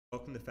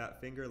Welcome to Fat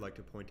Finger. I'd like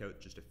to point out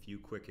just a few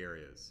quick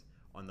areas.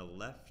 On the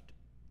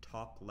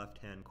top left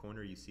hand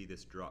corner, you see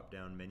this drop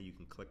down menu. You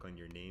can click on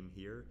your name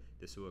here.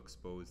 This will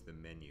expose the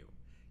menu.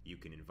 You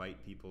can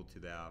invite people to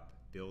the app,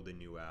 build a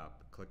new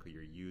app, click on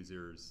your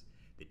users,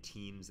 the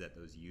teams that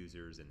those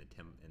users and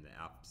the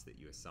apps that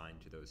you assign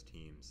to those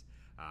teams.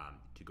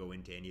 To go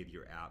into any of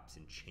your apps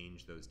and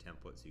change those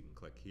templates, you can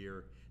click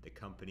here. The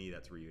company,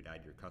 that's where you'd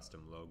add your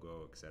custom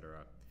logo,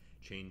 etc.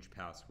 Change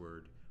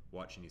password,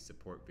 watch any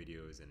support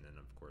videos, and then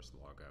of course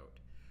log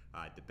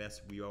out. The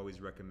best we always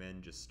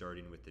recommend just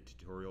starting with the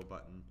tutorial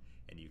button,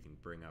 and you can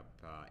bring up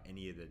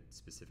any of the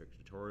specific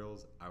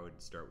tutorials. I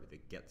would start with the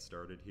get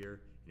started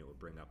here, and it will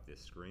bring up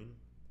this screen.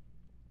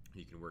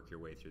 You can work your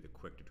way through the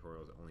quick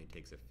tutorials. It only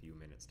takes a few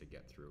minutes to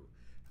get through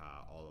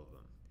all of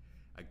them.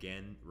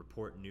 Again,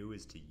 report new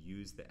is to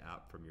use the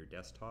app from your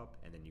desktop,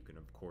 and then you can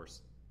of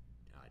course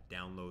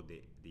download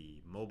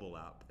the mobile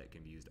app that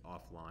can be used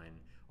offline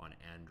on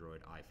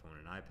Android, iPhone,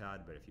 and iPad.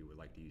 But if you would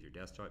like to use your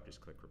desktop,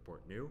 just click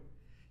report new.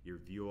 Your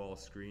view all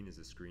screen is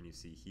the screen you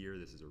see here.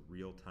 This is a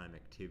real-time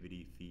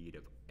activity feed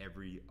of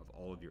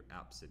all of your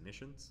app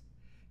submissions.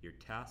 Your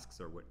tasks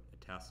are what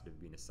tasks that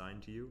have been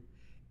assigned to you,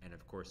 and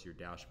of course your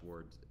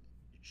dashboards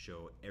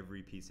show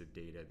every piece of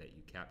data that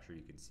you capture.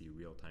 You can see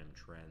real-time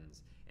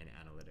trends and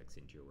analytics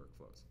into your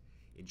workflows.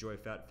 Enjoy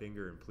Fat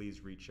Finger, and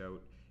please reach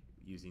out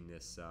using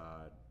this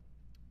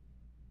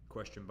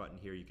question button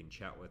here. You can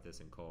chat with us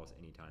and call us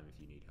anytime if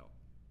you need help.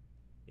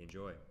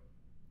 Enjoy.